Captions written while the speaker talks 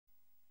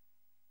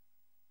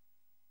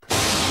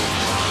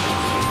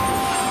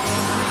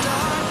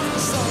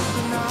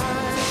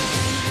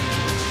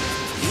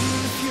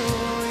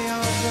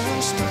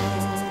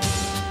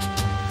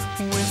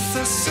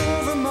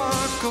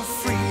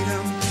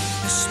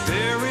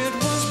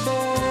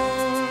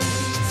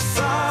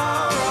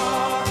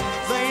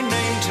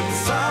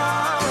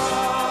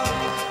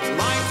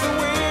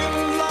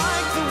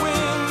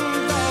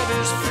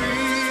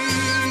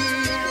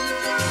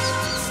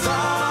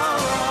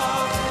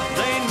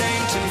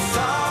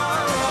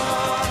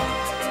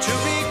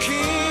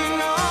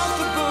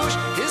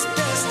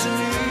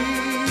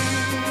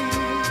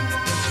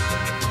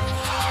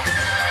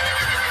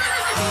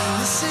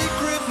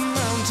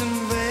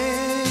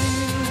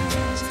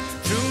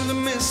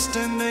forest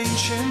and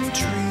ancient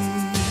trees.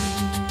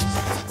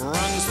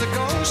 Runs the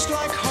ghost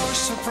like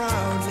horse so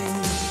proudly,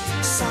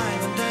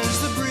 silent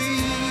as the breeze.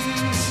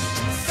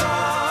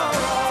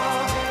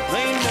 Thowra,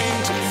 they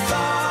named him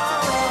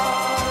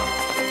Thowra.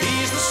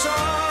 He's the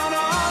son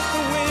of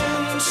the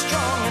wind,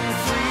 strong and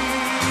free.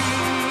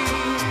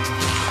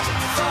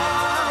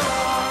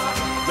 Thowra,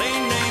 they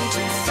named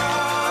him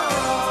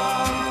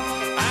Thowra.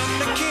 And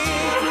the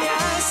king,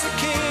 yes, the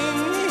king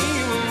he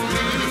will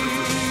be.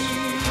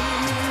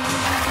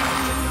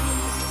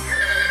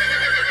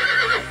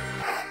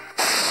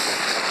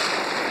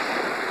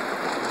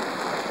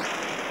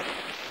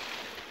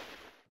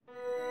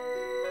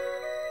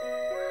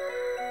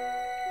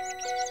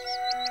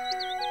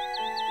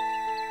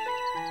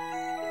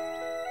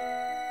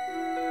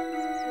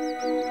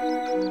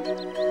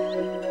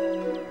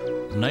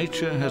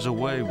 Nature has a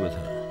way with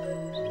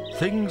her.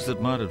 Things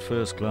that might at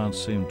first glance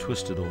seem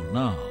twisted or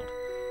gnarled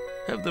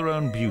have their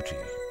own beauty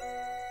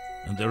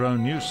and their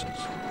own uses.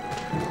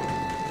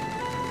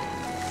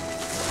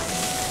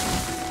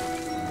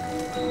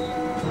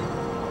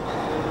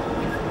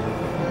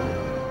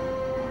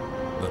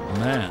 But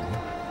man,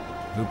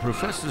 who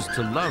professes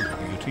to love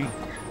beauty,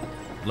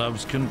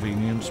 loves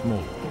convenience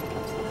more.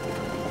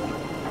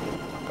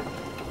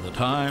 The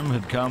time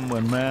had come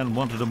when man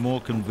wanted a more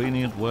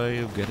convenient way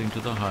of getting to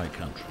the high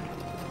country.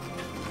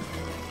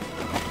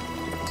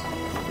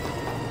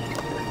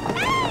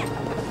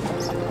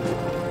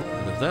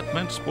 And if that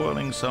meant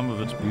spoiling some of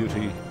its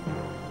beauty,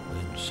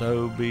 then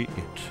so be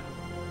it.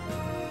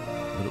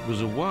 But it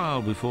was a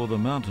while before the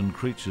mountain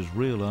creatures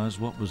realized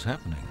what was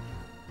happening.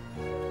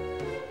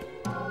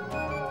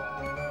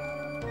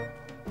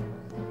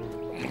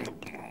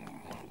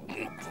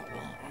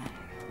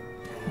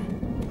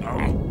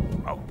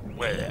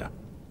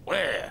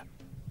 Where?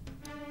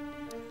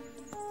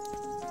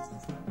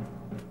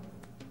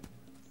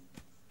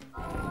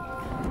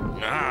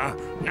 No,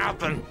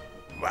 nothing.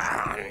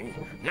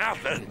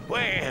 Nothing.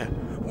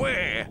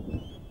 Where?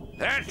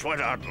 That's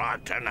what I'd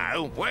like to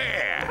know.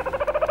 Where?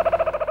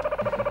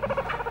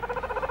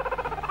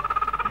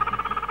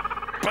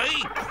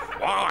 Be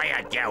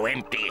quiet, you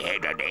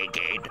empty-headed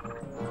egghead.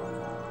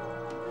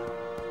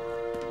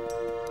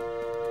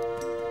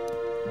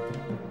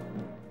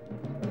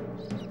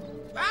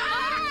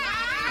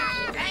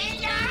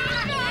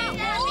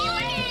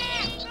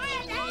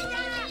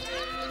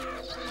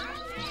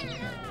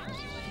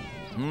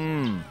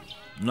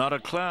 Not a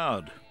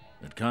cloud.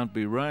 It can't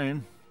be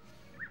rain.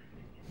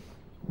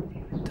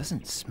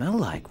 Doesn't smell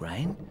like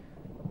rain,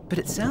 but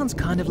it sounds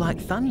kind of like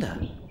thunder.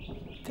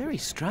 Very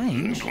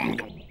strange.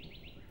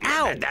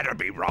 Ow! That'd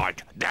be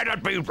right.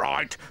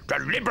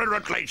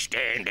 Deliberately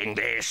standing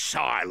there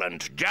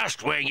silent,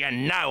 just where you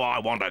know I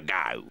want to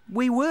go.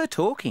 We were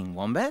talking,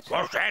 Wombat.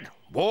 What's that?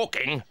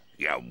 Walking?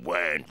 You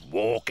weren't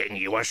walking,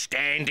 you were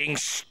standing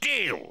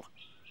still.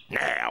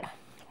 Now,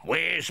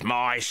 where's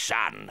my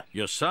son?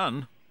 Your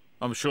son?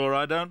 I'm sure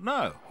I don't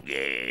know.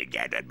 Yeah,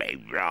 that'd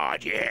be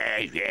right.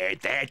 Yeah,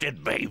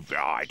 that'd be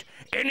right.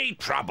 Any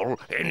trouble,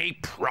 any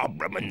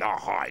problem in the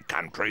high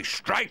country,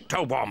 straight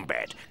to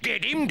Wombat.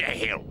 Get him to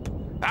help.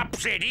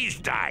 Upset his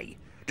day.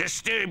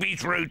 Disturb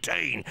his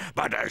routine.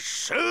 But as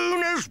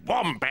soon as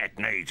Wombat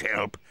needs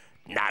help,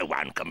 no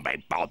one can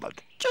be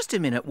bothered. Just a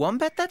minute,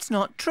 Wombat, that's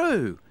not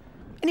true.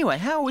 Anyway,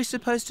 how are we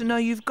supposed to know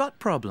you've got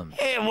problems?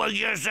 How were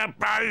you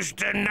supposed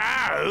to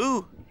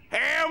know?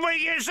 How were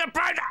you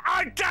supposed to...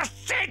 I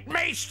just said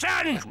me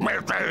son's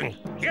missing!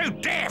 You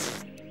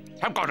deaf!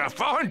 I've got to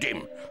find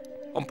him.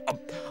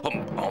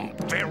 I'm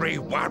very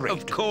worried.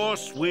 Of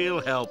course we'll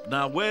help.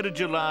 Now, where did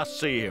you last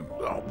see him?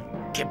 Oh,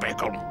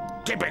 typical.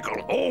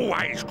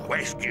 Always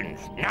questions,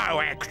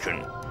 no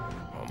action.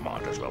 I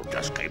might as well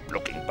just keep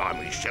looking by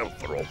myself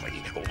for all the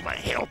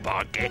help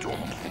I get.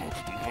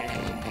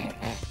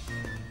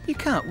 You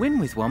can't win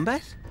with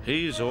Wombat.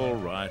 He's all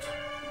right.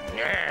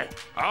 Yeah,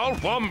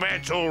 old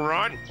Wombat's all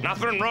right.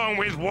 Nothing wrong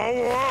with... Whoa.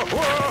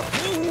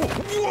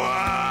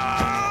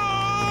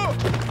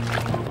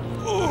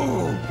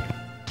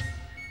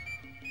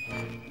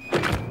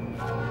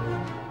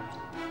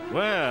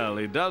 Well,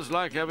 he does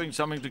like having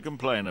something to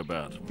complain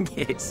about.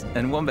 Yes,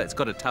 and Wombat's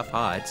got a tough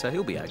hide, so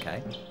he'll be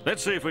okay.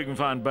 Let's see if we can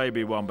find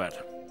baby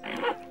Wombat.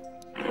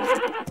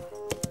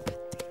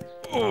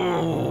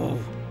 Oh,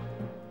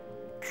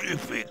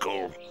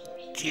 typical.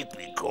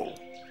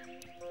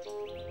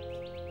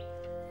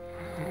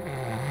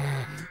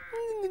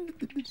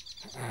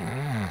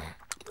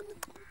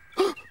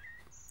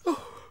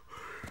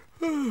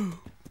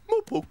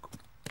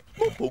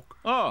 Mopoke.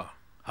 Oh,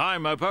 hi,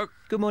 Mopoke.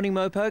 Good morning,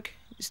 Mopoke.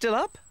 Still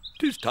up?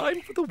 'Tis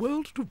time for the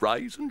world to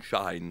rise and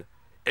shine.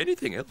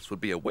 Anything else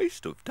would be a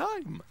waste of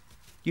time.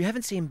 You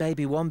haven't seen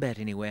baby Wombat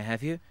anywhere,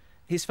 have you?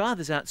 His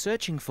father's out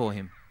searching for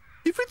him.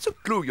 If it's a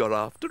clue you're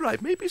after, I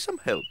may be some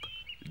help.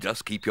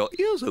 Just keep your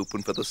ears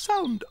open for the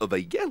sound of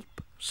a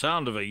yelp.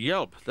 Sound of a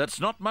yelp? That's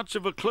not much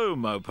of a clue,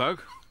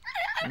 Mopoke.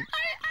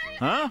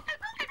 Huh?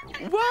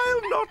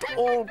 While not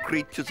all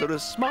creatures are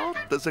as smart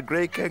as a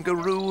grey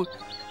kangaroo,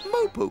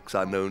 Mopokes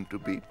are known to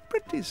be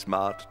pretty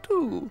smart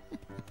too.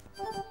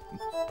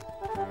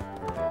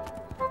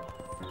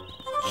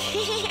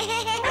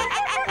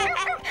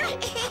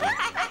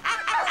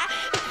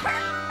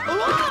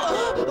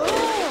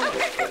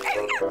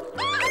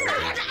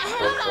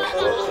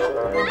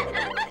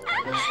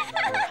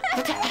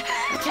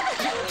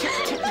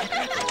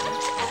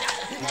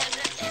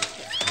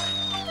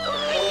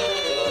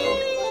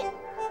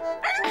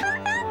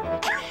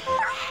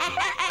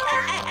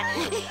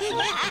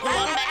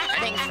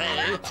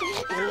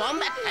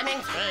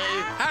 coming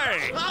through.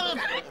 Hey!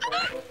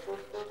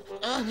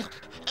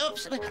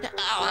 Oops.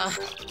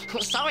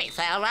 Sorry,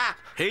 Thowra.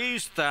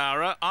 He's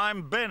Thowra,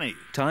 I'm Benny.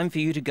 Time for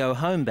you to go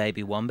home,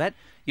 baby Wombat.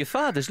 Your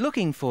father's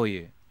looking for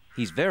you.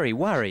 He's very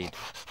worried.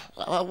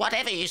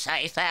 Whatever you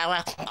say,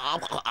 Thowra.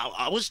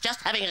 I was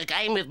just having a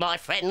game with my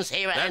friends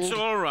here and... That's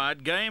all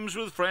right. Games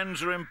with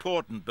friends are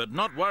important, but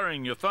not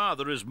worrying your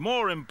father is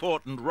more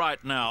important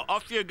right now.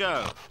 Off you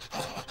go.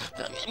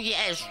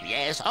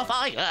 Yes, off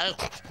I go.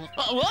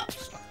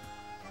 Whoops.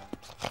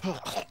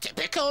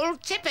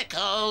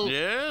 Typical.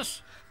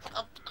 Yes?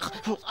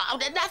 Oh,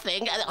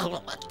 nothing.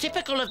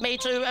 Typical of me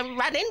to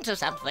run into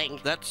something.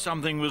 That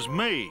something was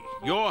me.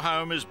 Your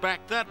home is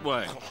back that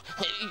way.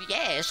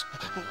 Yes,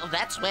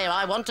 that's where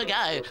I want to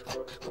go.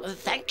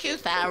 Thank you,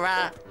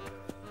 Thowra.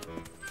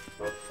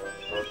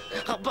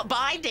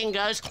 Bye,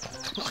 dingoes.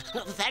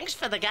 Thanks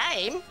for the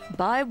game.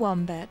 Bye,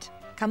 Wombat.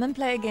 Come and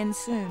play again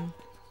soon.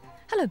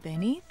 Hello,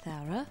 Benny,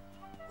 Thowra.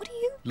 What are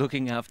you?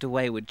 Looking after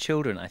wayward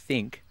children, I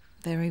think.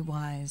 Very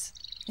wise.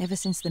 Ever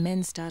since the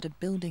men started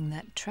building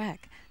that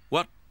track.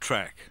 What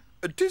track?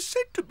 'Tis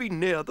said to be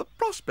near the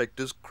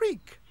Prospector's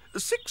Creek,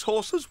 6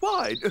 horses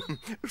wide,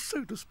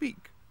 so to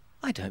speak.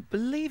 I don't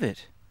believe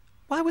it.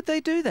 Why would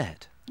they do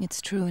that?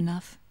 It's true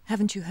enough.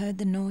 Haven't you heard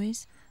the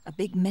noise? A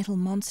big metal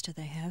monster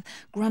they have,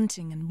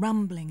 grunting and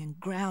rumbling and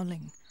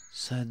growling.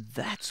 So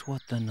that's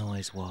what the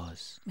noise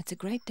was. It's a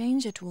great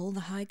danger to all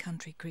the high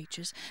country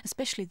creatures,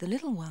 especially the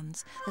little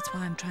ones. That's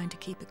why I'm trying to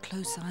keep a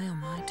close eye on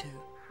my two.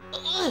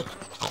 Oh,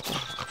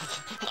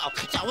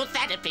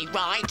 that'd be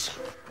right.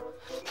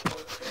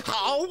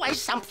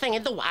 Always something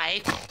in the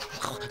way.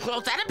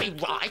 Well, that'd be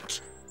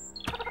right.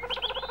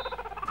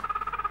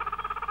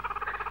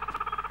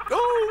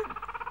 Oh,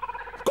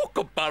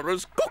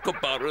 kookaburras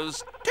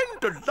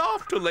tend to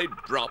laugh till they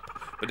drop.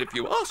 But if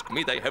you ask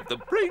me, they have the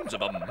brains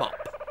of a mop.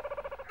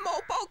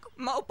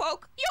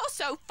 Mopoke, you're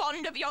so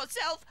fond of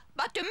yourself,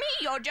 but to me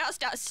you're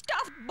just a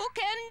stuffed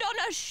bookend on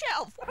a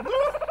shelf.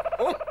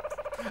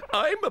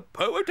 I'm a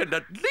poet, and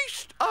at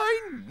least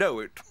I know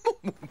it.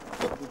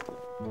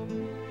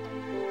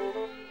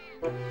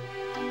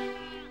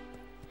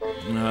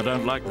 No, I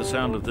don't like the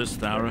sound of this,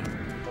 Thowra.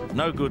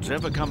 No good's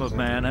ever come of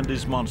man and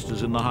his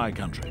monsters in the high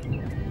country.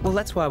 Well,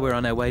 that's why we're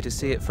on our way to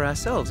see it for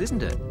ourselves,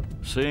 isn't it?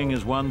 Seeing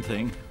is one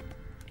thing.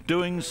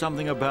 Doing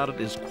something about it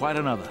is quite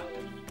another.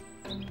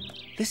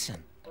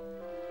 Listen.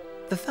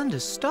 The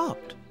thunder's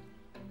stopped.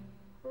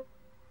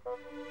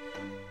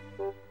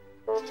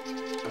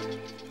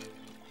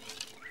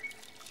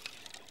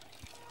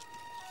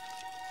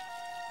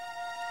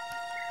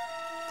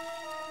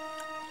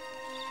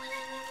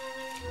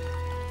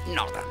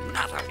 Not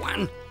another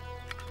one.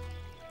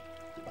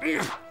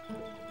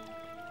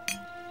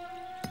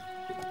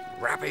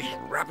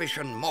 Rubbish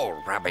and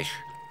more rubbish.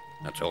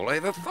 That's all I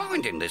ever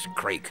find in this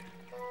creek.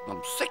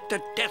 I'm sick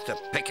to death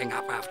of picking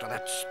up after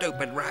that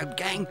stupid road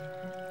gang.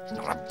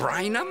 Not a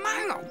brain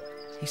among them.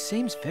 He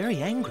seems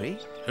very angry.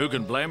 Who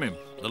can blame him?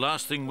 The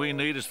last thing we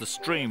need is the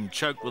stream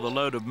choked with a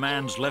load of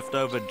man's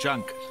leftover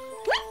junk.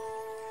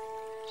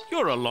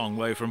 You're a long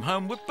way from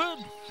home,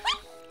 Whitbird.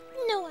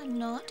 No, I'm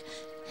not.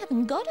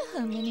 Haven't got a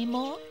home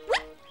anymore.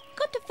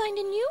 Got to find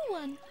a new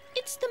one.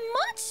 It's the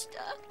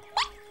monster.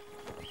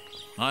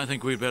 I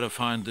think we'd better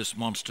find this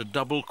monster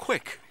double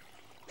quick.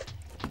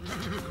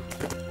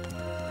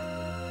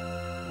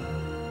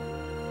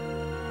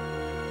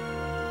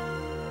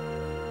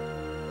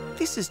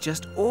 This is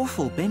just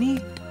awful,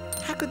 Benny.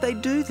 How could they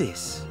do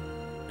this?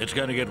 It's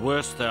going to get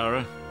worse,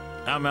 Thowra.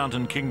 Our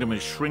mountain kingdom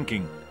is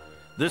shrinking.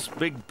 This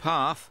big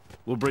path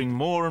will bring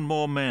more and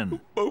more men.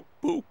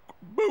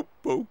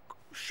 Mopoke,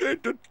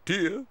 shed a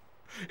tear.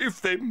 If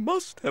they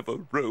must have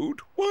a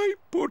road, why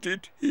put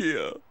it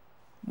here?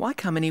 Why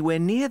come anywhere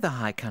near the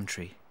high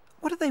country?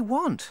 What do they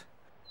want?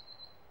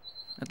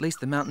 At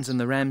least the mountains and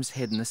the Ram's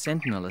Head and the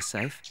Sentinel are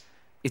safe.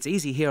 It's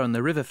easy here on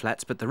the river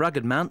flats, but the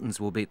rugged mountains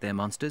will beat their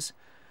monsters.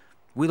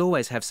 We'll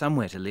always have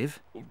somewhere to live.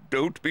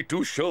 Don't be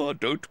too sure,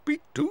 don't be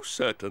too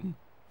certain.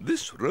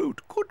 This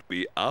road could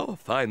be our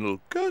final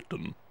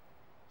curtain.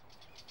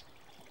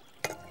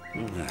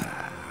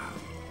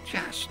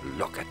 Just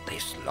look at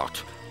this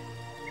lot.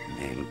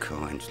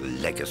 Mankind's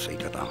legacy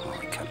to the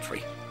high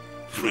country.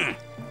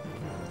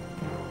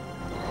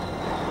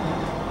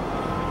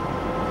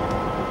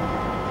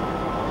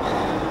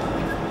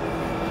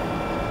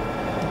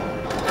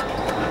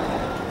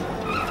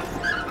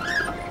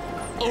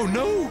 Oh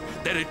no!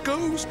 There it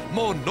goes!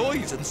 More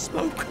noise and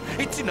smoke.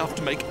 It's enough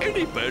to make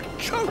any bird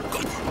choke.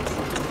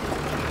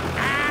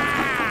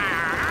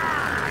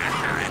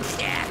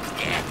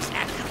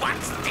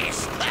 What's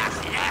this?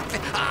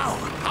 Oh,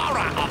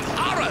 horror of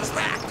horrors!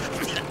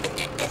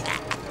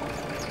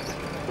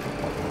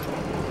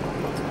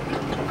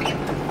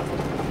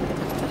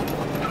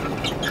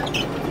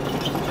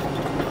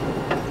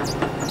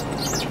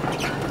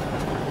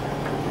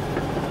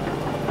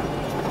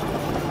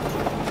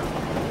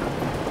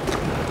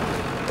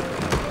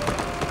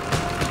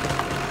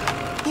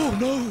 Oh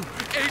no!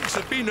 Eggs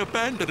have been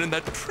abandoned in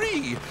that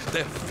tree.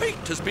 Their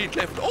fate has been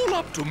left all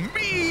up to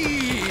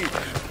me.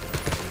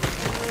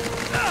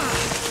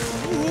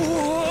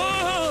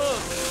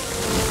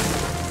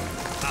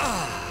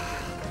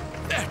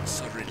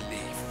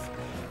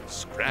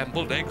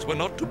 scrambled eggs were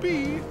not to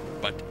be.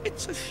 But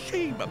it's a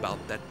shame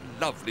about that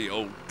lovely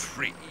old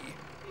tree.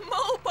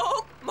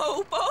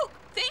 Mopoke,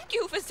 thank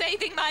you for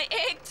saving my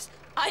eggs.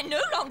 I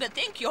no longer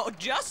think you're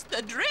just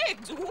the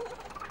dregs. Ooh.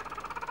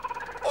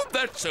 Oh,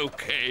 that's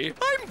okay.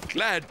 I'm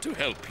glad to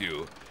help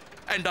you.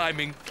 And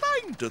I'm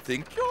inclined to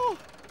think you're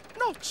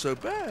not so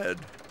bad,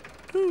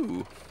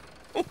 too.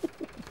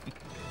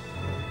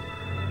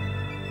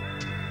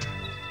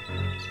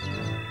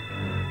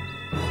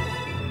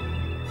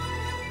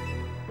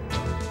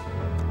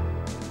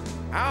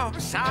 Oh,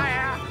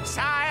 sire!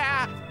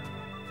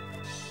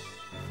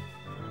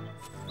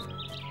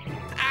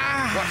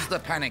 What's the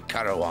panic,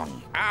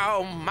 Karawong?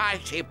 Oh,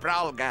 mighty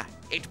Brolga.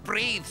 It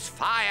breathes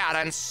fire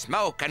and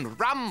smoke and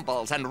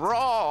rumbles and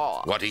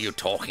roars. What are you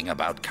talking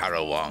about,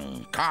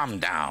 Karawong? Calm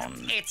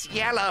down. It's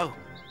yellow,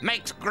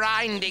 makes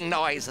grinding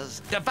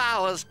noises,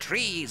 devours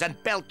trees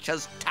and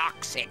belches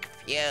toxic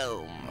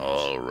fume.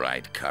 All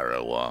right,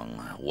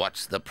 Karawong.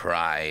 What's the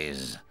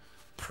prize?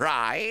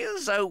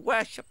 Prize, O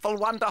worshipful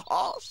wonder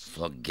horse?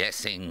 For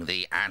guessing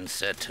the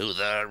answer to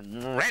the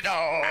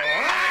riddle.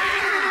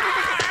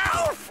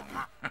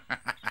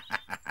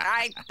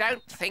 I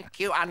don't think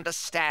you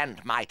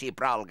understand, mighty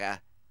Brolga.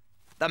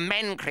 The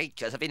men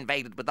creatures have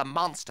invaded with a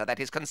monster that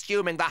is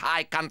consuming the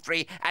high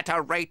country at a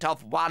rate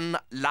of 1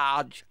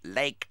 large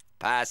lake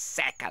per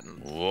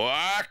second.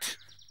 What?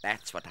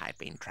 That's what I've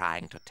been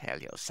trying to tell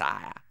you,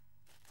 sire.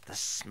 The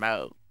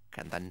smoke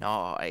and the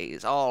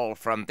noise, all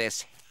from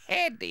this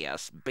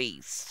hideous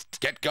beast.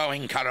 Get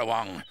going,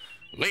 Karawong.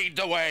 Lead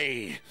the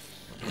way.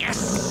 Yes,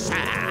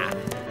 sir.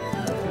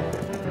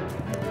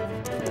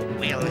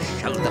 We'll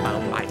show them,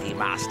 oh mighty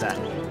master.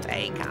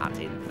 They can't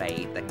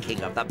invade the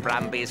king of the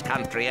Brumby's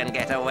country and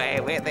get away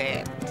with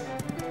it.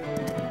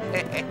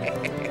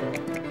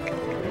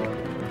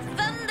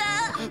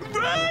 Thunder!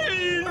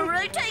 Rain!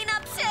 Routine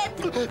upset!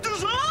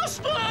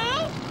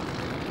 Disaster!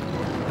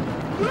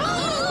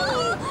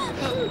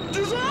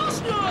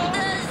 Disaster!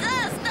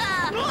 Disaster!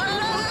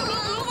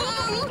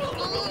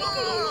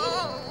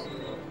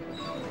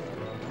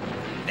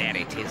 There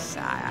it is,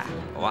 sire.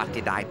 What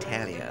did I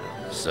tell you?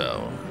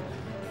 So,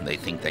 they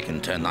think they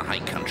can turn the high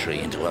country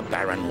into a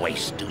barren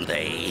waste, do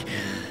they?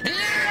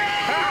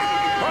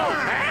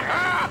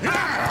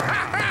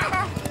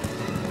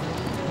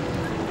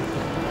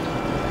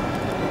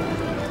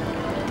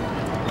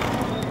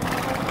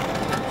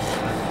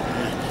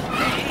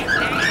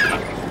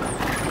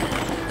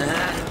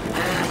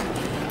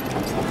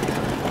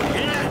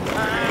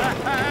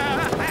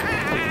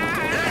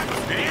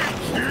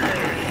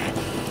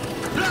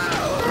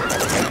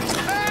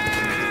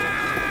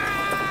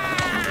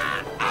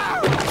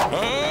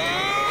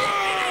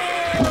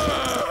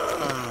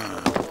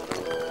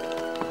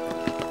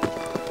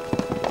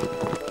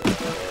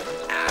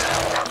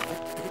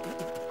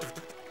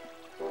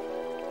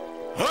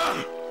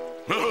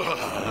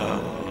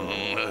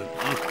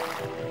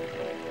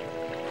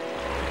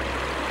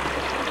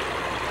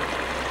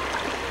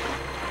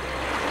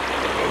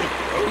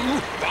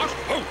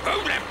 Who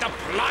left the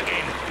plug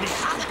in?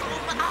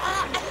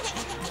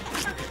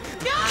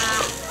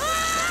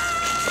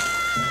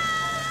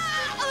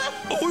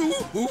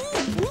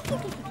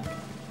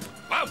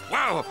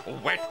 Whoa,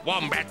 whoa! Wet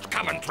Wombats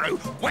coming through!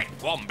 Wet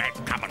Wombats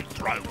coming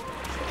through!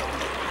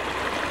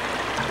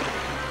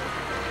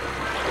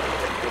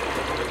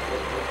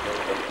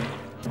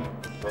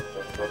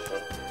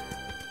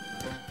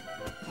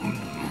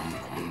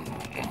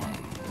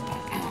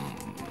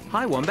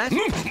 Hi, Wombat.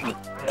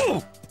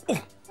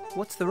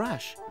 What's the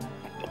rush?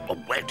 A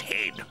wet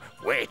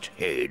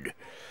head.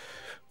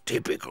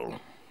 Typical.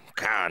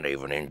 Can't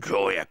even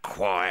enjoy a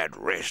quiet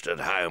rest at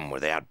home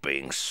without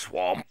being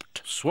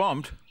swamped.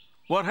 Swamped?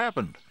 What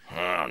happened?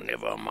 Oh,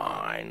 never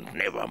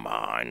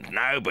mind.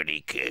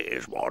 Nobody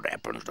cares what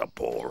happens to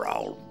poor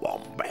old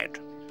Wombat.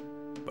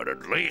 But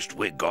at least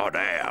we got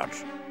out.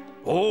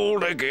 All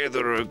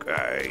together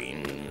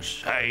again,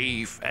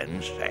 safe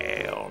and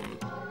sound.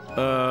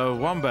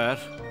 Wombat,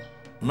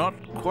 not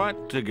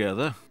quite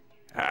together.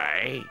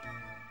 Hey?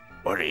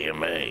 What do you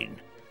mean?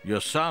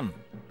 Your son.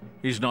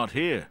 He's not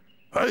here.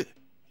 Hey?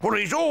 Well,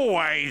 he's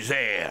always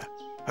there.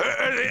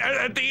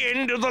 At the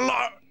end of the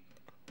line.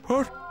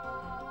 What?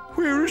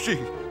 Where is he?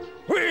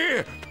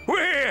 Where?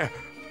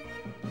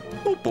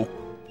 Mopoke.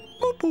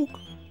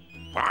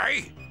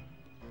 Hey?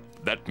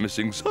 That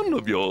missing son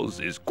of yours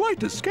is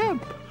quite a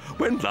scamp.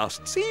 When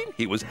last seen,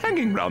 he was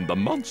hanging round the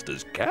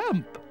monster's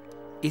camp.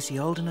 Is he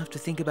old enough to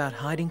think about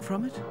hiding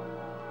from it?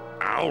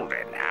 Old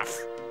enough?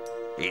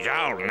 He's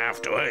old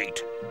enough to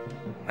eat.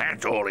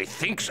 That's all he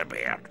thinks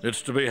about.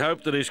 It's to be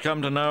hoped that he's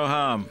come to no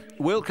harm.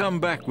 We'll come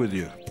back with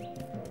you.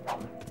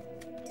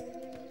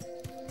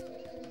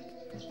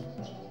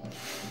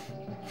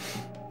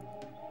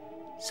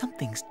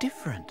 Something's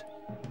different.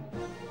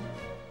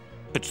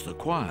 It's the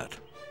quiet.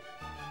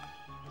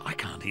 I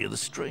can't hear the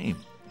stream.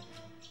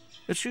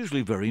 It's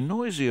usually very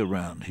noisy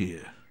around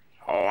here.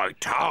 I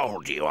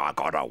told you I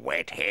got a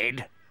wet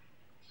head.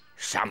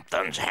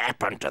 Something's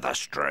happened to the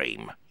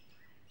stream.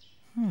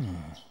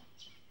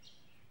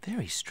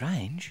 Very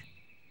strange.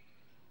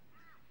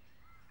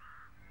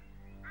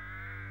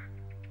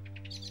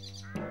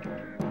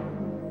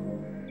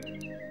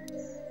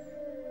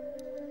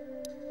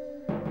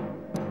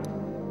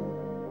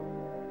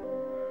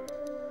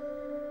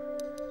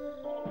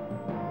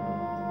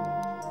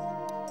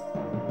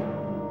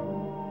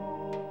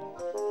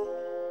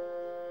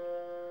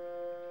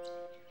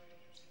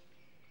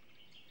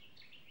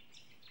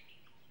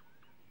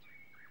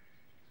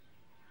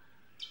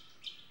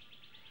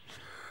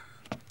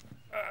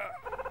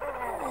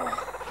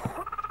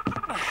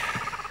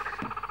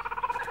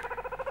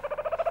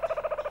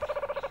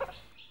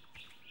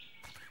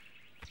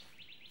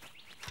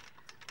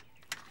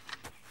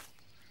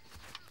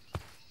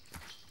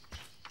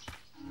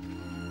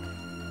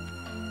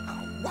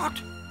 What?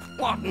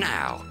 What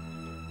now?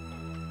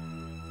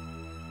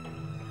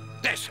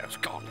 This has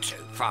gone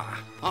too far.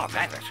 I've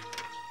had it.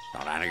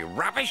 Not only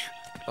rubbish,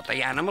 but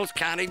the animals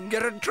can't even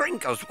get a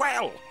drink as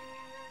well.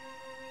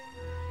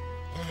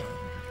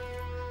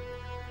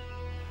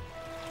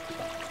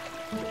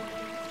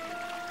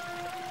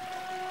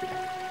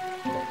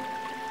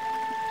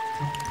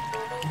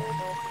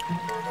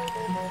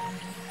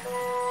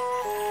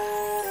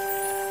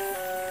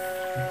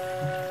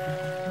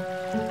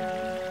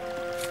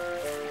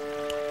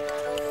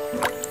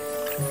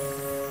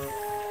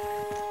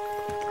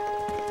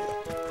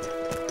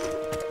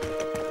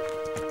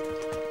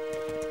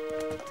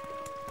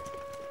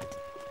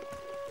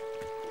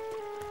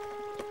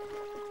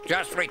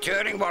 Just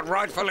returning what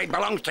rightfully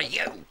belongs to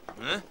you.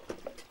 Huh?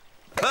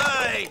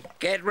 Hey!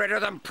 Get rid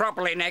of them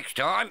properly next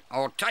time,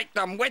 or take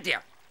them with you.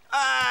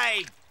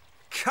 Hey!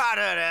 Cut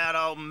it out,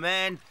 old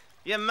man.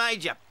 You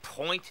made your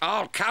point.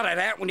 I'll cut it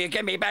out when you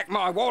give me back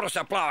my water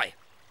supply.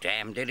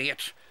 Damned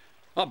idiots.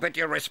 I bet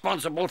you're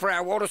responsible for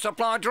our water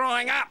supply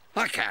drying up.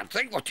 I can't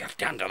think what you've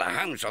done to the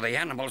homes of the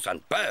animals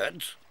and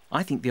birds.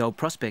 I think the old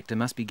prospector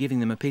must be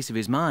giving them a piece of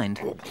his mind.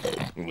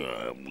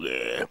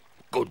 Yeah.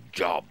 Good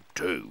job,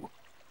 too.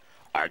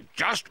 I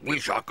just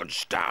wish I could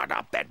start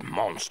up that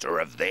monster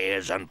of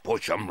theirs and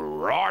push 'em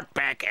right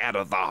back out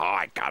of the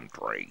high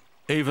country.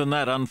 Even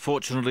that,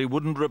 unfortunately,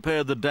 wouldn't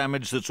repair the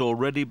damage that's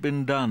already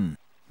been done.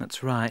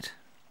 That's right.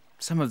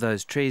 Some of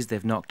those trees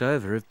they've knocked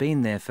over have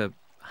been there for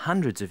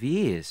hundreds of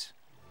years.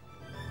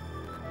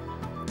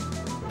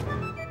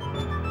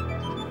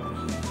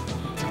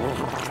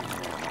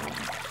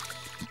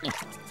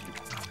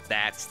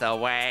 That's the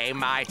way,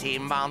 mighty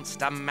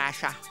monster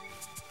masher.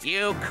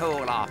 You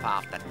cool off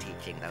after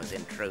teaching those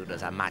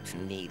intruders a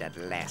much-needed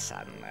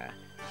lesson.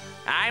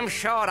 I'm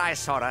sure I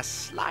saw a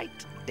slight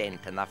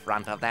dent in the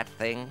front of that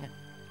thing.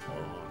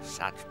 Oh,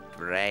 such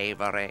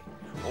bravery.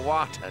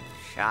 What a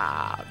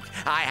charge.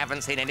 I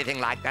haven't seen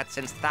anything like that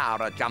since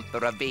Thowra jumped the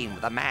ravine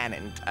with a man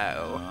in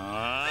tow.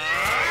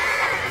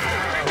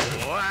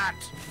 What?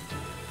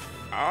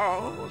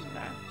 Oh,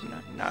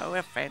 no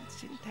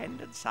offense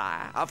intended,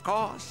 sire. Of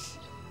course.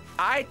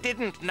 I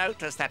didn't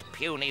notice that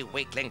puny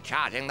weakling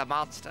charging the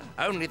monster.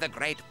 Only the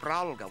great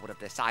Brolga would have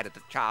decided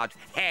to charge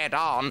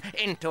head-on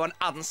into an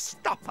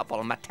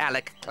unstoppable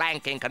metallic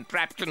clanking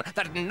contraption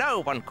that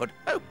no one could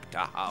hope to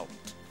halt.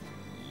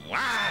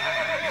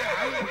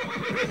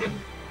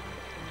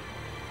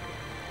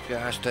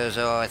 Just as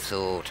I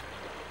thought.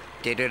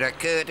 Did it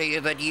occur to you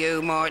that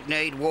you might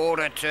need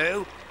water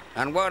too?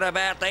 And what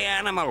about the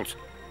animals?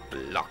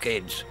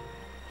 Blockheads.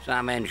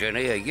 Some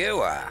engineer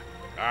you are.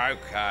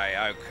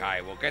 Okay.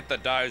 We'll get the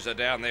dozer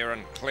down there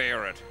and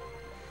clear it.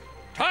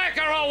 Take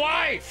her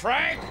away,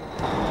 Frank!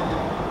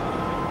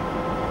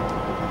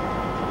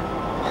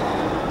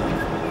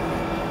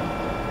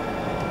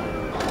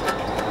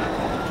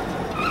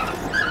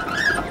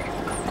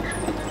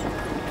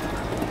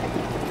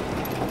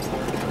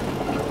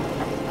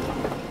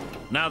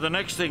 Now the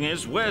next thing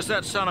is, where's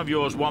that son of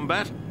yours,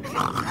 Wombat?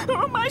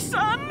 Oh, my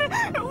son!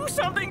 Oh,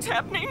 something's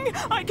happening.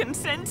 I can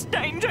sense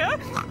danger.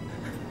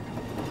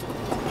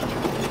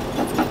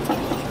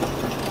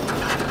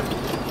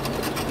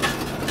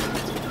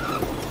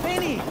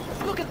 Benny,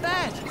 look at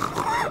that!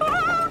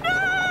 Oh, no!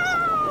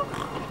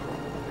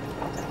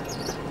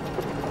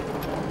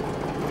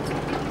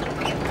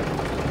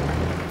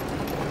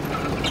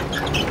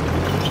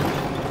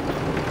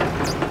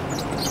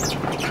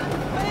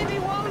 Baby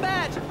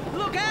Wombat,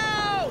 look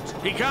out!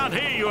 He can't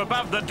hear you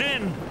above the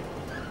din.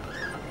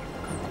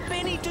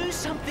 Benny, do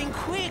something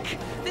quick.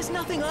 There's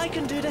nothing I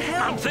can do to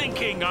help. I'm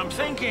thinking.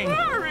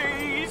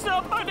 Hurry!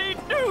 Somebody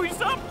do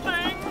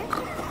something!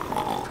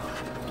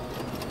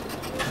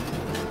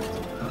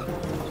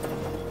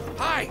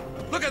 Hey,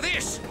 look at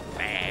this!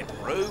 Bad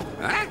Rube.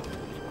 Huh?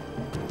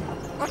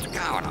 What's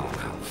going on,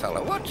 old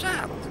fella? What's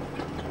up?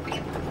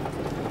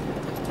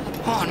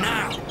 Oh,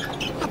 no!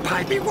 A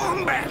baby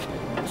wombat!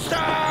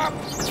 Stop!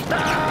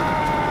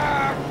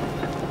 Stop!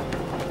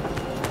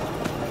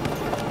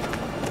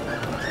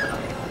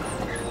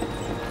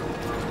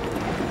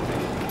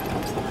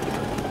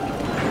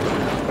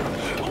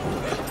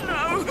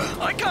 No!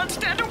 I can't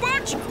stand to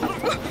watch!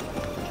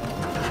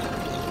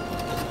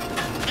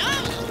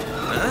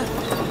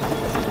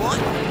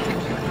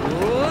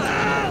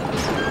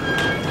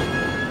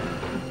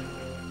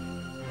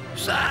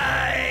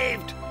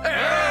 Saved!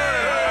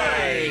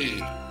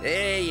 Hey!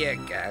 There you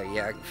go,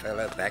 young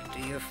fella. Back to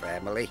your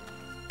family.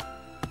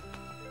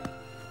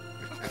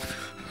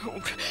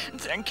 Oh,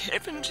 thank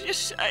heavens you're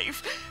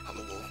safe.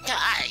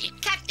 Hey,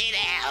 cut it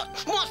out.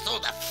 What's all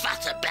the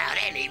fuss about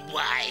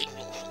anyway?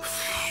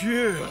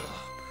 Phew.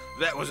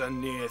 That was a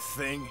near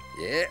thing.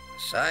 Yeah,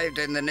 saved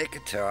in the nick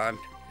of time.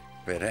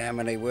 But how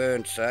many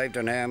weren't saved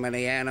and how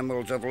many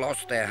animals have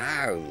lost their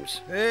homes?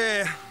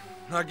 Yeah,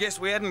 I guess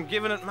we hadn't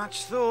given it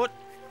much thought.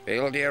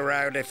 Build your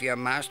road if you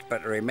must,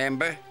 but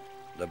remember,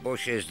 the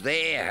bush is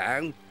their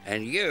home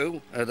and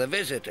you are the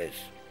visitors.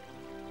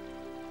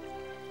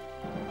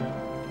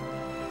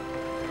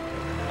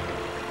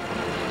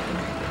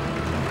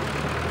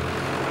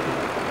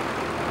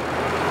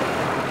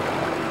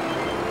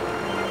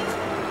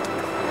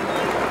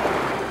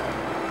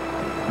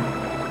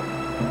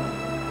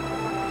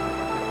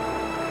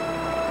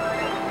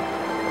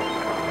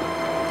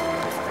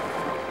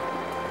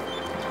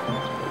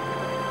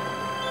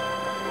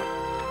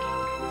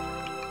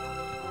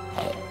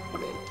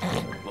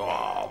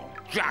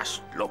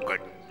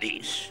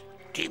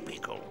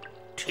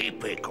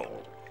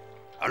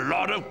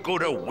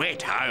 good a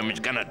wet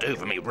home's gonna do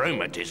for me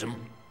rheumatism.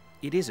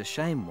 It is a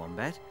shame,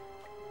 Wombat.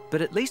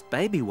 But at least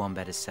baby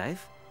Wombat is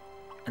safe.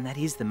 And that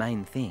is the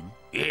main thing.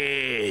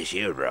 Yes,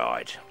 you're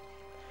right.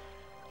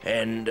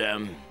 And,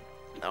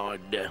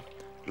 I'd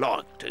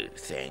like to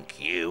thank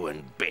you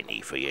and Benny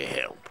for your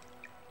help.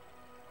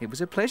 It was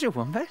a pleasure,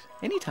 Wombat.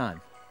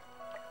 Anytime.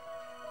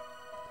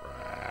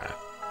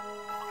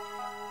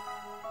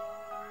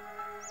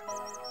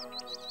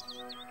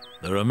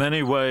 There are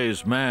many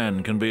ways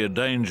man can be a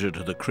danger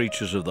to the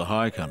creatures of the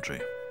high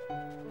country.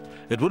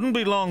 It wouldn't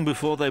be long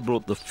before they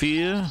brought the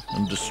fear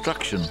and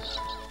destruction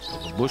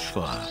of a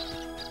bushfire.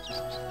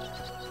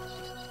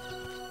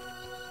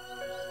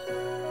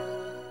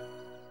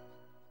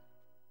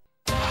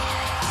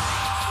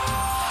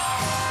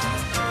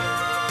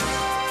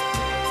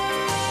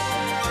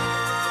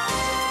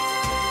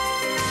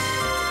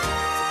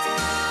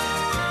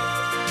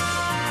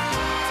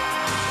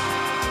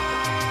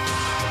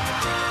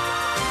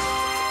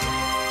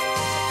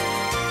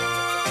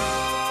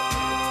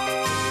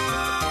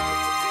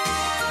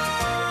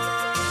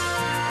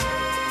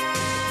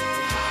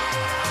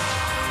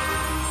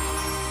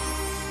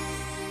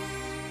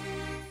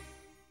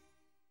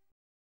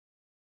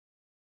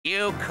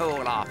 You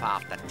cool off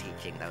after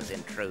teaching those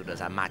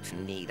intruders a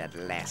much-needed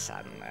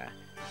lesson.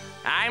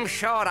 I'm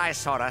sure I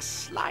saw a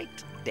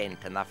slight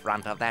dent in the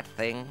front of that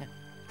thing.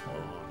 Oh,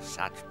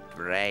 such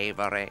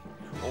bravery.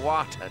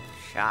 What a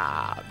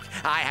charge.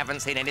 I haven't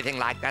seen anything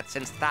like that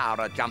since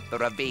Thowra jumped the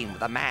ravine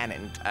with a man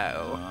in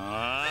tow.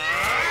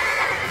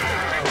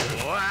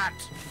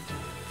 What?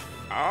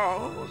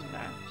 Oh,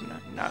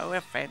 no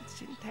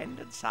offense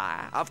intended,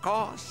 sire. Of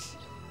course.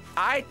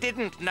 I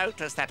didn't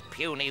notice that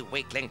puny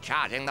weakling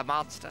charging the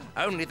monster.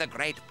 Only the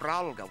great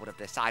Brolga would have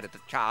decided to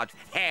charge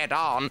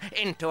head-on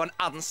into an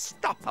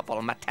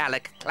unstoppable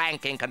metallic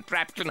clanking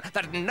contraption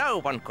that no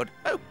one could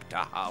hope to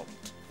halt.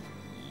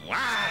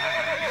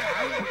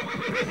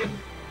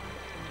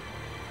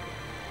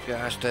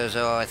 Just as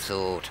I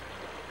thought.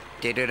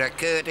 Did it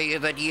occur to you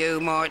that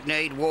you might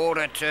need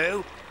water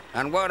too?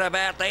 And what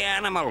about the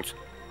animals?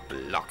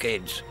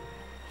 Blockheads.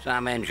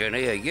 Some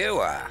engineer you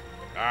are.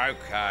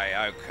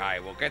 Okay.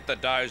 We'll get the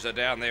dozer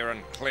down there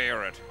and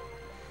clear it.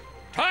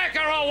 Take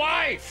her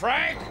away,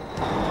 Frank!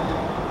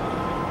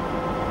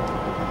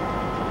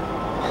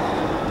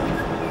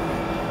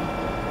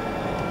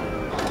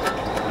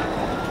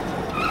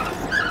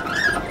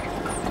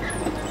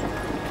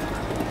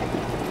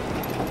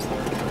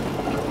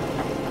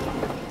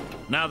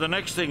 Now the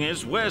next thing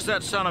is, where's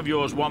that son of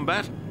yours,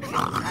 Wombat?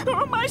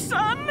 Oh, my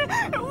son!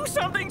 Oh,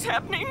 something's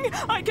happening.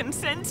 I can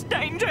sense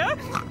danger.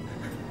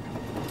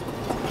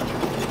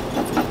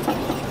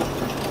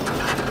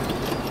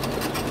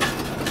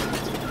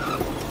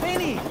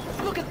 Benny,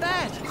 look at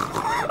that!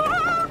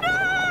 Oh, no!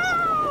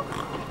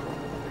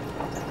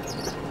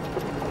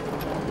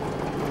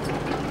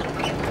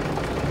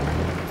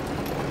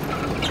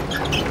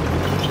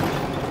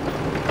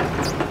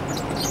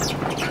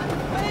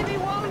 Baby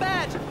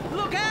Wombat,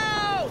 look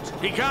out!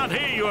 He can't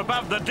hear you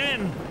above the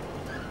din.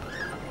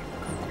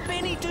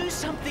 Benny, do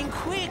something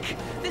quick.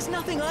 There's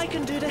nothing I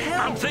can do to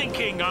help. I'm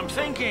thinking.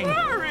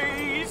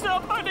 Hurry!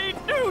 Somebody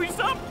do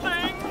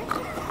something!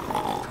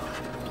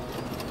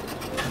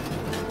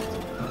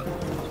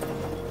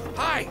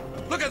 Hey,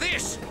 look at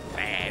this!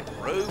 Bad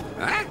Rube.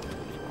 Huh?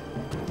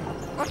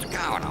 What's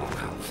going on,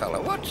 old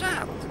fella? What's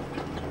up?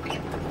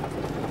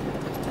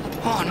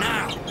 Oh,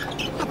 no!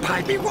 A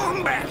baby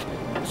wombat!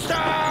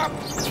 Stop!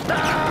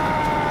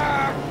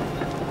 Stop!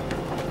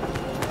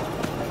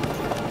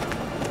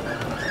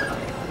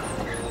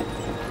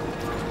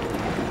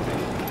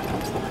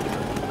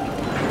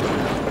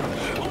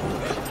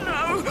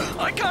 No!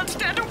 I can't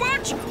stand to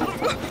watch!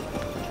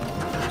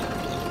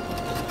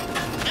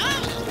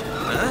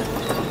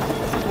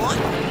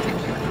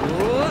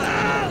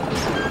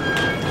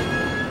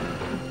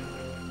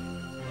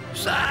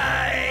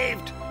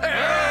 Saved!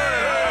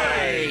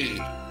 Hey!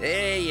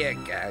 There you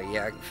go,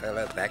 young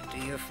fella. Back to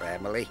your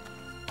family.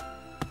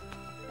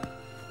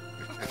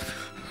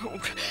 Oh,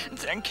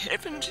 thank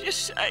heavens you're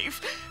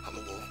safe.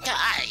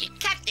 Hey,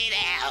 cut it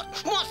out.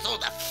 What's all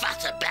the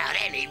fuss about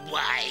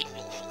anyway?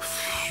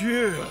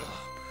 Phew.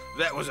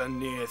 That was a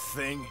near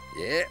thing.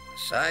 Yeah,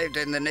 saved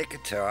in the nick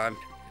of time.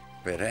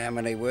 But how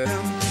many were?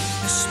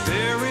 The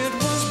spirit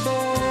was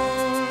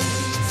born,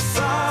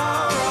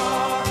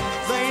 Thowra,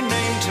 they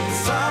named him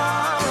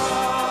Thowra.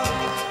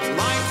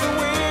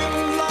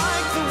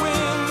 Like the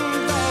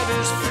wind that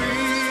is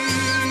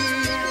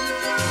free.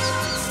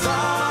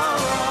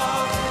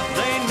 Thowra,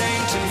 they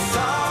named him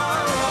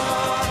Thowra.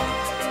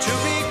 To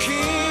be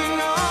king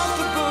of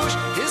the bush,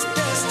 his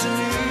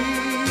destiny.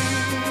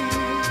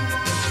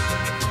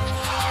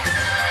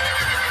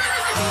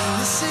 In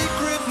the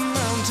secret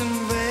mountain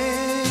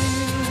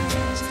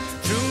veins,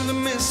 through the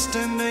mist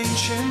and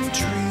ancient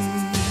trees,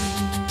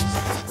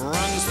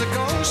 runs the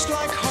ghost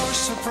like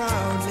horse so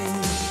proudly,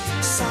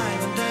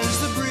 silent as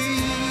the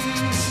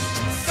breeze.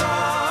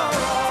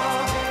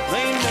 Thowra,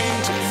 they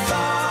named him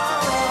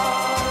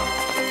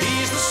Thowra.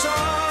 He's the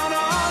son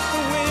of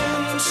the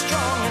wind,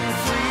 strong and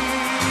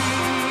free.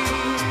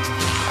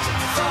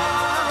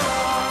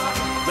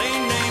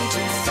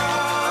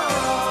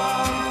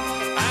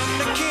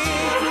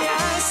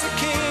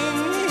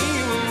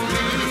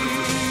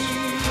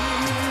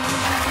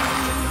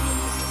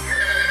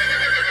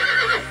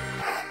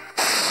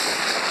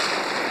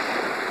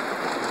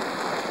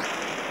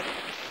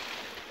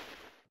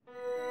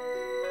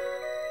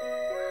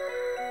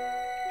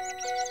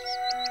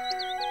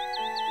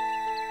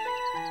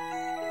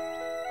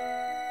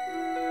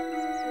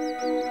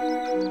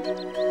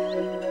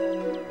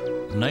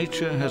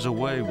 Nature has a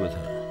way with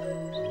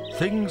her.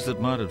 Things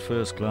that might at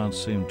first glance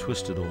seem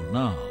twisted or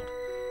gnarled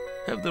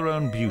have their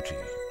own beauty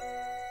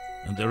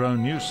and their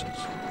own uses.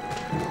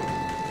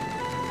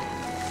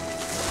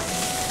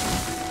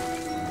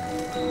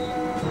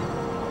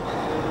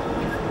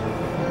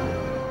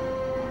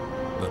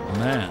 But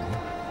man,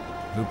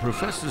 who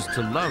professes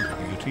to love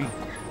beauty,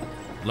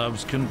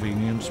 loves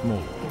convenience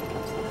more.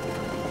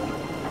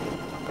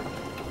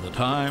 The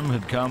time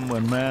had come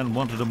when man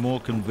wanted a more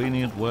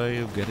convenient way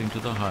of getting to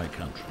the high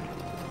country.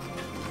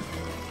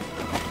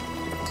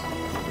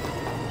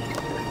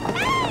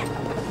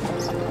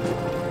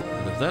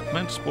 And if that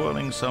meant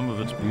spoiling some of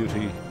its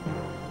beauty,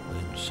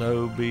 then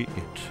so be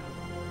it.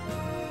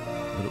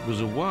 But it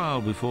was a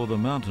while before the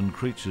mountain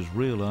creatures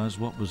realized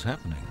what was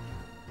happening.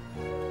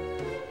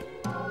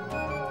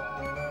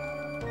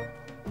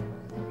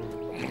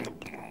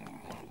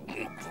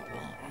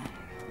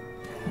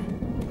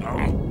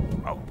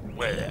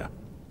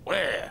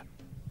 Where?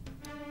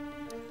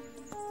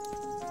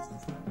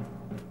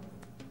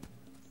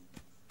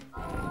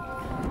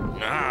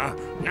 No,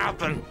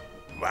 nothing.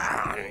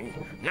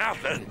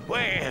 Nothing.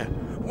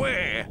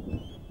 Where?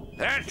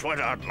 That's what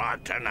I'd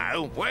like to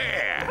know.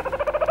 Where?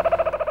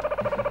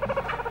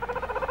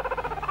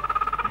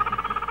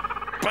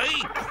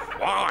 Be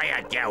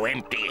quiet, you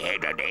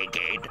empty-headed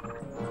egghead.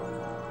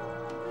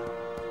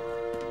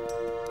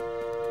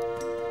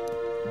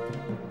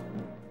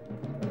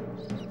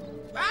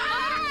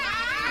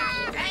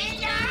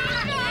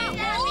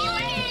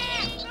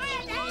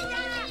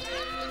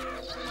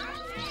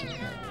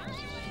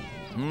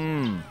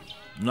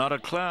 Not a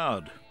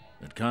cloud.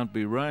 It can't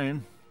be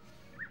rain.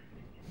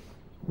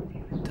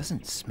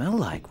 Doesn't smell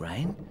like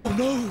rain. Oh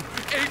no!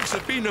 Eggs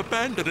have been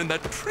abandoned in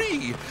that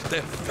tree.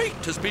 Their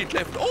fate has been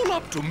left all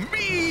up to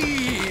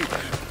me.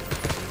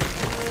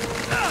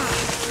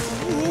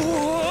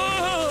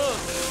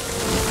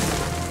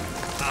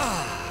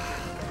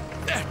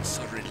 That's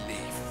a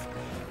relief.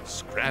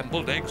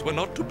 Scrambled eggs were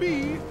not to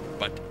be,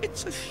 but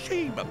it's a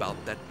shame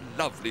about that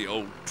lovely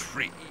old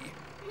tree.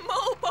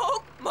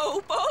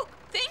 Mopoke,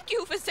 thank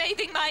you for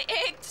saving my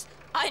eggs.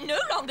 I no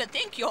longer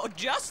think you're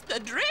just the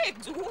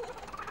dregs.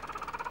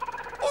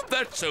 Oh,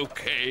 that's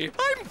okay.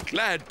 I'm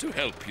glad to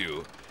help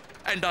you.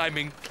 And I'm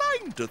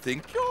inclined to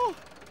think you're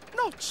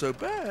not so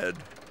bad,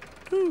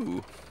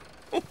 too.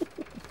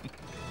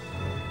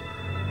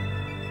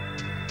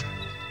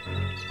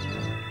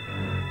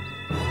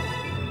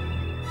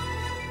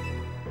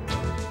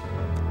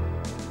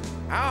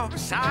 Oh,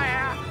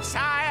 sire!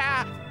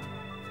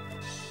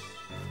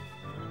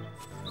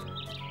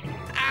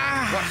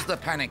 What's the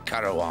panic,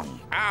 Karawong?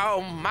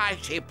 Oh,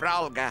 mighty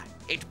Brolga.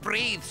 It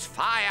breathes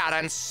fire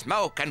and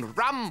smoke and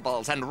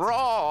rumbles and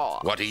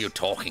roars. What are you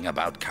talking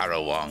about,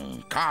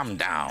 Karawong? Calm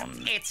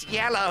down. It's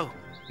yellow,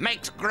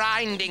 makes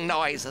grinding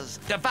noises,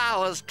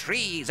 devours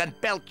trees and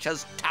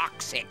belches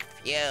toxic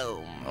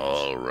fume.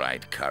 All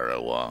right,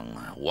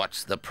 Karawong.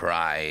 What's the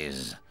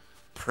prize?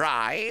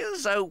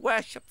 Prize, O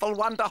worshipful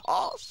wonder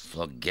horse?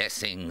 For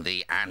guessing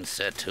the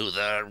answer to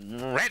the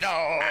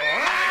riddle.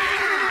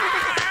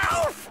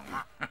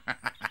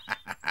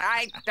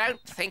 I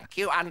don't think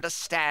you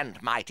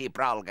understand, mighty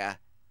Brolga.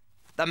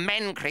 The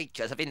men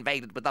creatures have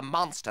invaded with a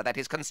monster that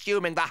is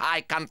consuming the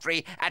high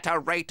country at a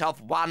rate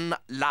of 1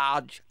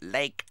 large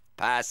lake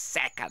per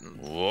second.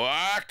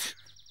 What?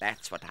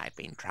 That's what I've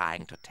been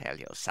trying to tell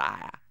you,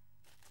 sire.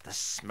 The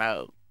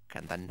smoke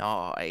and the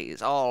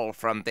noise, all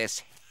from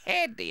this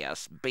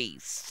hideous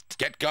beast.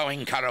 Get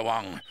going,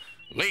 Karawong.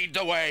 Lead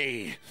the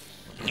way.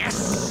 Yes,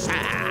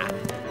 sir.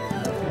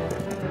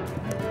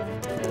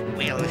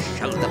 We'll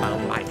show them, oh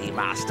mighty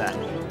master.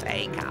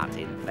 They can't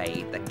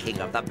invade the king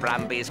of the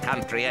Brumby's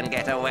country and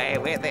get away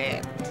with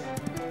it.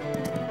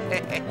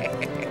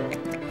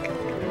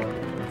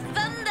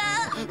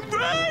 Thunder!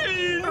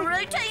 Rain!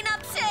 Routine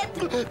upset!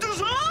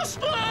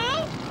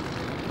 Disaster!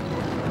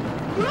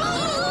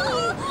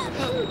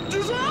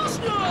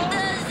 Disaster!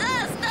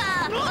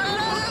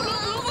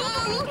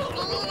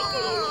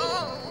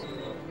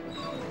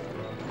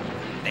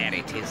 There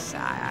it is,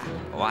 sire.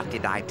 What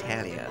did I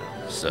tell you?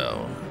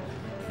 So,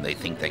 they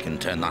think they can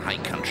turn the high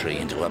country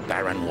into a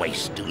barren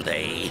waste, do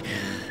they?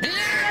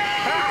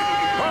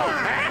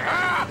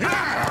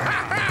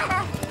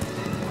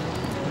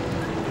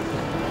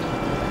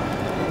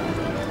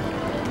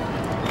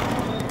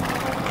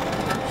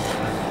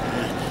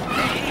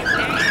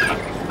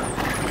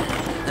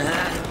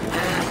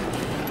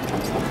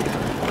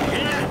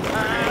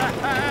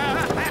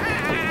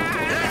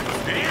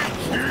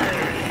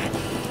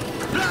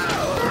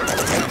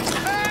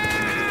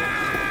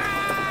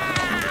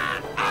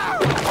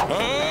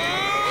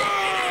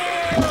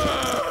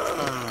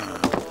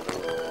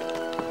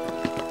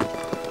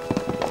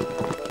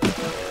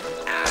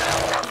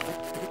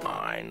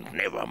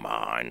 Never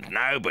mind.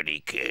 Nobody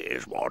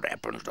cares what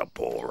happens to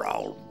poor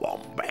old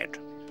Wombat.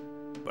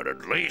 But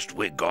at least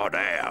we got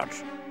out.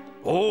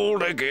 All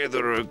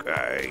together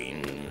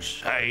again,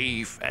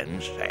 safe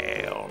and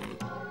sound.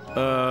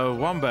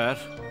 Wombat,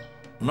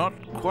 not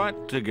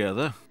quite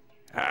together.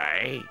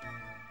 Hey?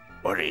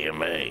 What do you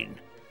mean?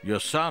 Your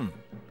son.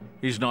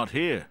 He's not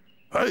here.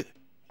 Hey,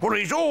 well,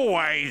 he's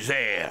always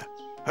there.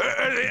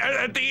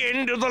 At the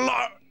end of the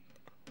line.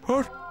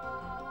 What?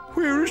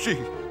 Where is he?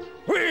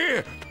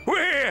 Where?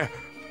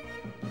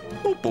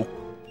 Mopoke,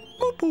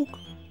 Mopoke.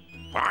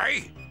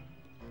 Aye?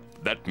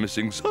 That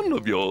missing son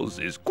of yours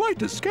is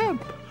quite a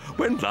scamp.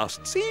 When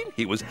last seen,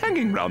 he was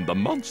hanging round the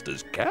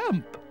monster's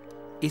camp.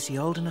 Is he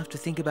old enough to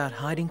think about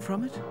hiding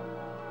from it?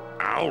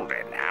 Old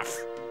enough?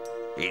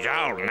 He's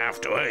old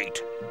enough to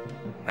eat.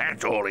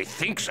 That's all he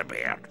thinks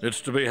about.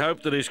 It's to be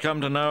hoped that he's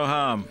come to no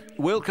harm.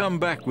 We'll come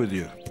back with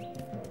you.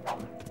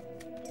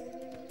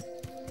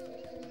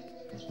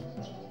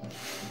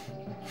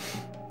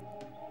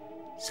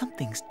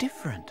 Something's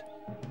different.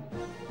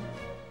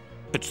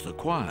 It's the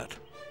quiet.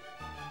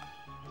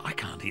 I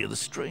can't hear the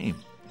stream.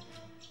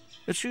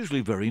 It's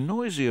usually very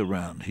noisy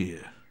around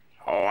here.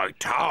 I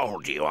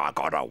told you I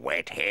got a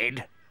wet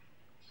head.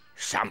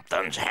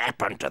 Something's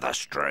happened to the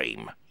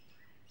stream.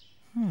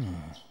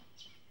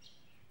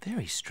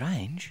 Very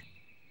strange.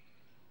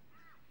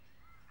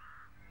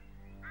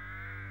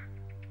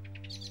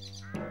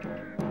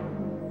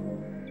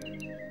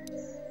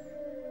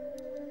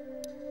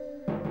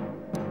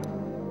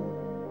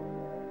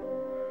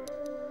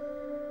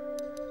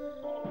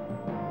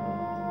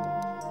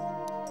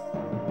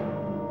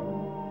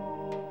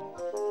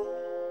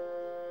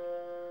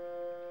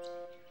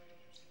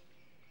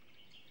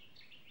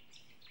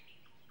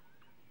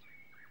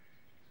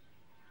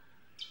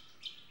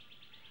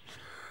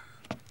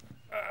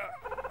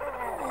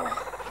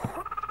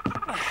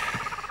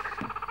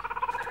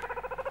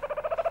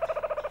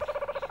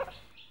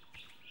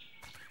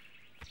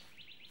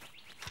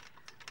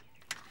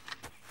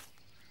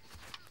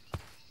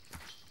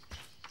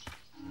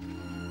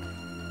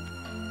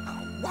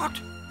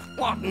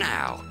 What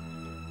now?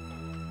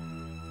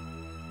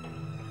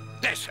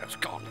 This has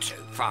gone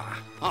too far.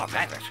 I've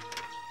had it.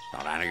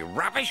 Not only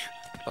rubbish,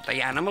 but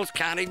the animals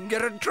can't even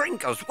get a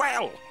drink as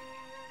well.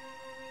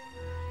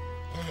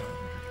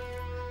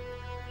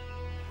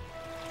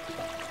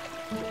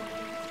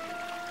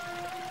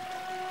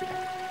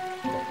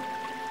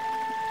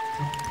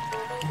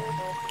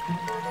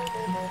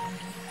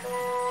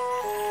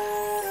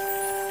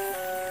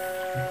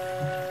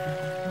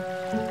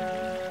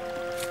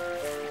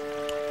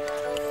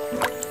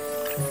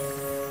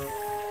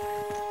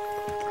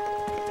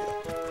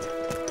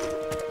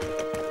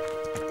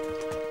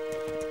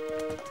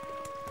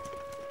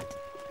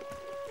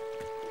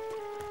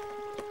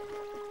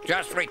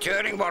 Just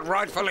returning what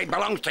rightfully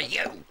belongs to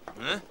you.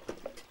 Huh?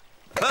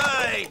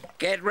 Hey!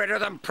 Get rid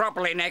of them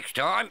properly next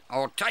time,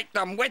 or take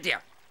them with you.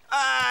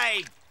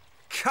 Hey!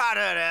 Cut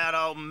it out,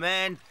 old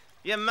man.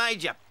 You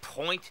made your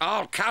point.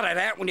 I'll cut it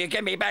out when you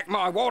give me back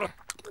my water.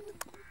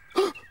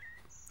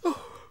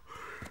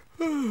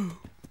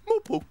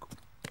 Mopoke,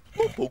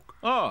 Mopoke.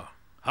 Oh,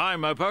 hi,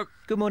 Mopoke.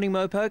 Good morning,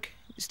 Mopoke.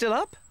 Still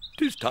up?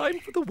 'Tis time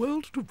for the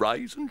world to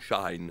rise and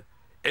shine.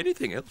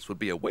 Anything else would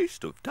be a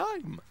waste of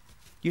time.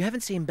 You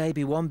haven't seen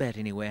baby Wombat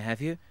anywhere, have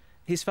you?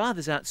 His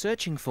father's out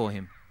searching for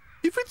him.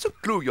 If it's a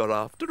clue you're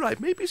after, I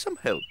may be some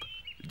help.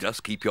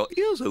 Just keep your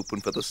ears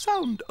open for the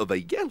sound of a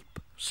yelp.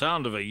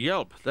 Sound of a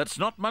yelp? That's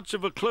not much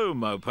of a clue,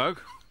 Mopoke.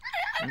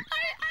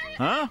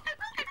 Huh?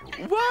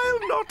 While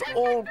not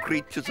all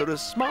creatures are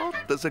as smart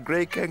as a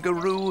grey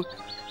kangaroo,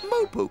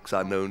 Mopokes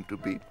are known to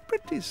be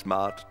pretty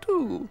smart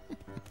too.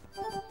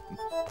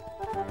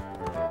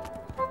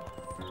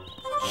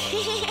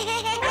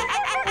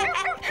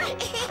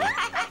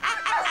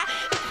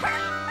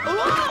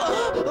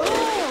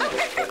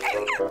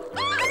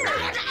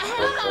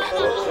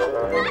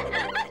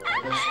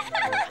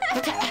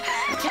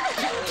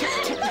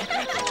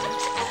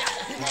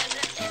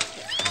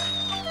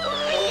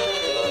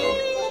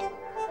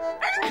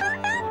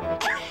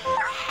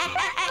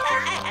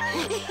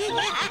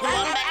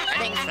 Wombat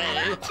coming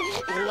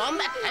through.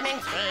 Wombat coming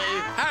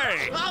through.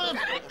 Hey!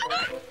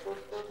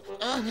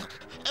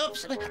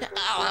 Oops.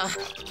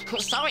 Oh,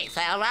 sorry,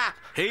 Thowra.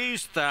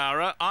 He's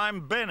Thowra,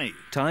 I'm Benny.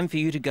 Time for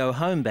you to go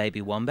home,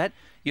 baby Wombat.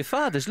 Your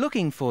father's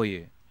looking for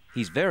you.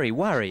 He's very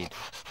worried.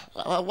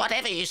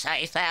 Whatever you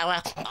say,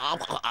 Thowra.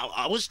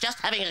 I was just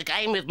having a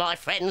game with my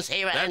friends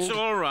here and... That's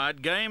all right.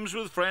 Games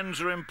with friends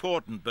are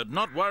important, but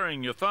not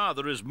worrying your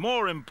father is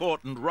more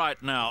important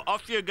right now.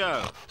 Off you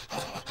go.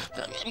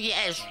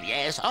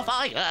 Yes, off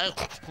I go.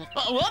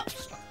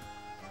 Whoops.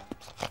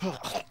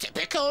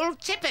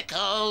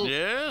 Typical.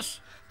 Yes?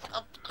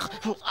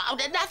 Oh,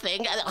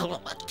 nothing.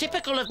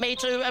 Typical of me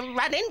to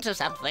run into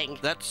something.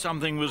 That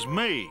something was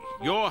me.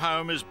 Your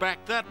home is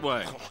back that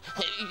way.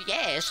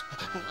 Yes,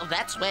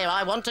 that's where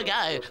I want to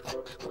go.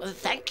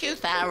 Thank you,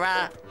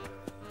 Thowra.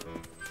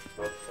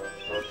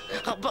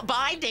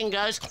 Bye,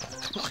 dingoes.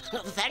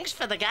 Thanks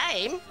for the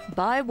game.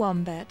 Bye,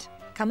 Wombat.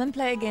 Come and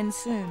play again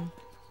soon.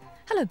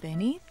 Hello,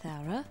 Benny,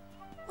 Thowra.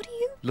 What are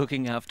you?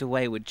 Looking after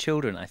wayward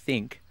children, I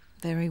think.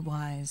 Very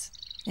wise.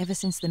 Ever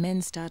since the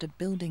men started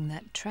building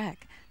that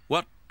track.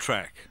 What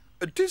track?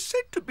 'Tis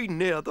said to be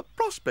near the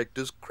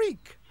Prospector's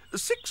Creek,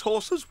 6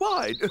 horses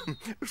wide,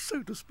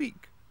 so to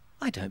speak.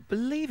 I don't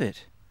believe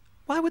it.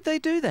 Why would they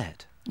do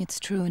that? It's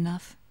true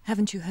enough.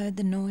 Haven't you heard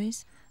the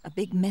noise? A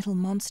big metal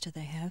monster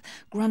they have,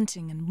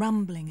 grunting and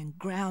rumbling and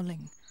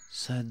growling.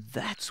 So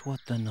that's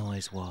what the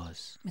noise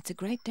was. It's a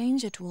great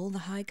danger to all the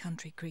high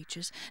country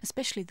creatures,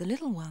 especially the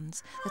little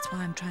ones. That's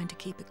why I'm trying to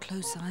keep a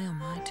close eye on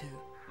my two.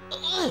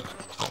 Oh,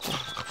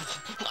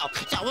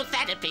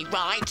 that'd be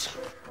right.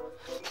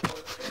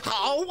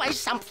 Always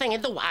something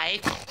in the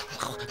way.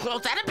 Well,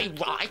 that'd be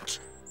right.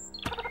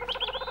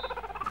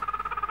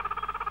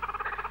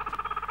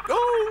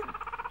 Oh,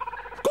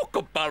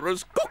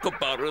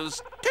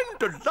 kookaburras tend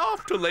to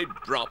laugh till they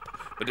drop.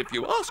 But if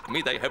you ask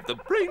me, they have the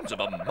brains of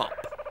a mop.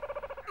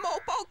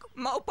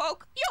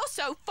 Mopoke, you're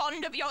so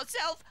fond of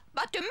yourself,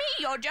 but to me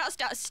you're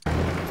just a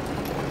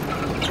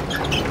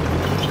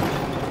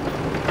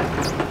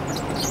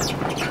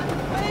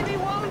Baby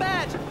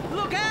Wombat!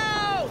 Look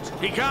out!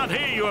 He can't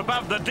hear you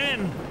above the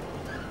din.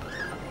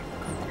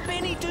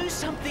 Benny, do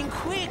something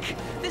quick!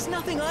 There's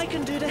nothing I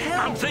can do to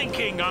help! I'm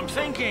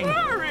thinking.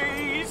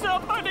 Hurry!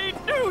 Somebody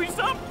do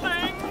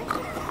something!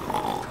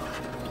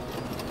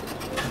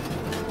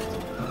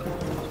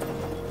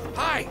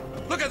 Hey,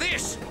 look at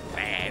this!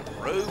 Bad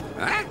brew.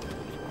 Huh?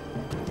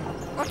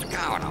 What's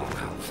going on,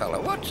 old fella?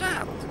 What's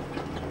up?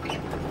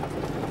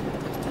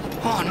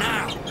 Oh,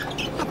 no!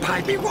 A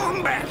baby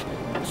wombat!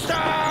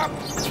 Stop!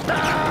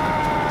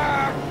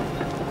 Stop!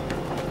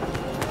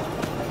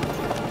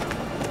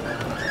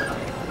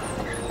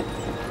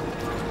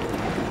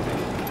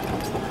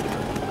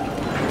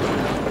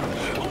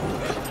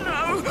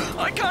 No!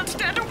 I can't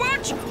stand to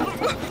watch!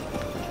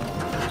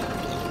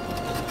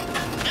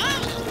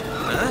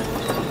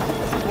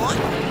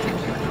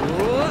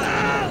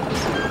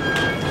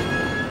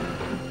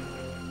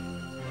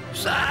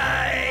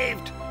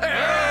 Saved!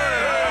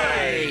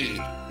 Hey!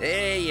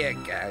 There you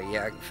go,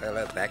 young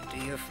fella. Back to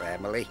your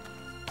family.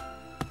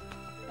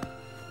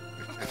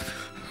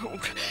 Oh,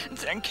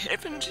 thank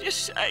heavens you're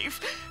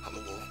safe.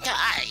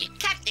 Hey,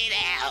 cut it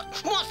out.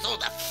 What's all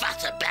the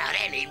fuss about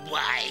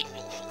anyway?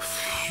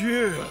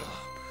 Phew!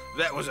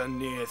 That was a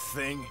near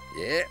thing.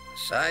 Yeah,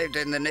 saved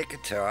in the nick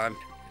of time.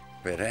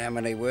 But how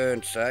many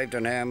weren't saved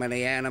and how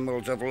many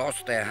animals have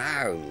lost their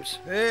homes?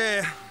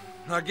 Yeah,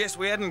 I guess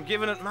we hadn't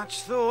given it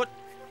much thought.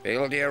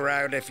 Build your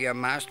road if you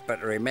must,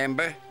 but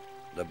remember,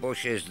 the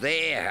bush is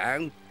their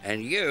home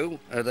and you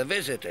are the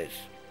visitors.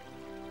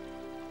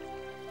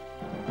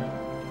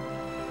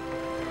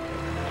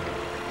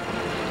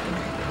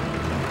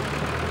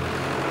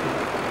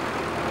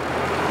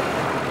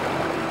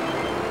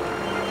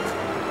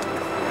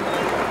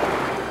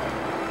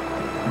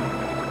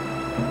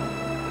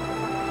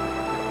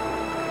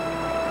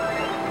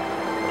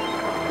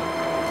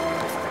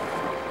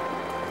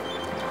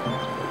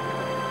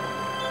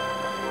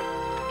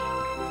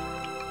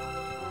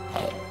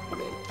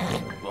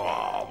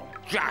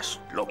 Just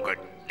look at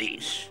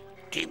this.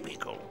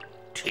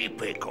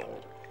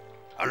 Typical.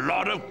 A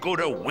lot of good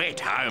a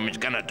wet home's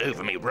gonna do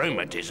for me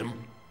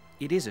rheumatism.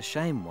 It is a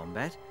shame,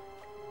 Wombat.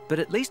 But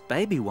at least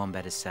baby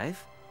Wombat is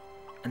safe.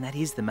 And that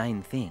is the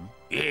main thing.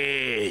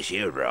 Yes,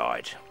 you're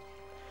right.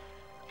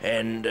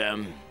 And,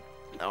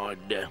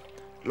 I'd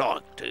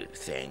like to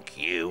thank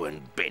you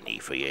and Benny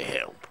for your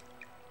help.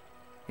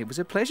 It was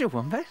a pleasure,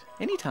 Wombat.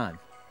 Anytime.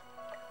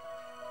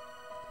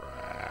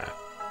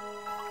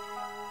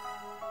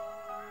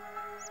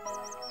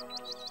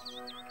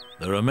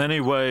 There are many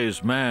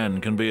ways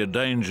man can be a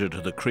danger to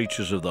the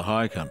creatures of the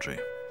high country.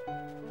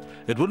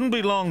 It wouldn't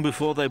be long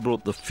before they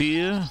brought the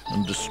fear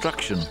and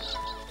destruction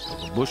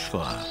of a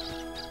bushfire.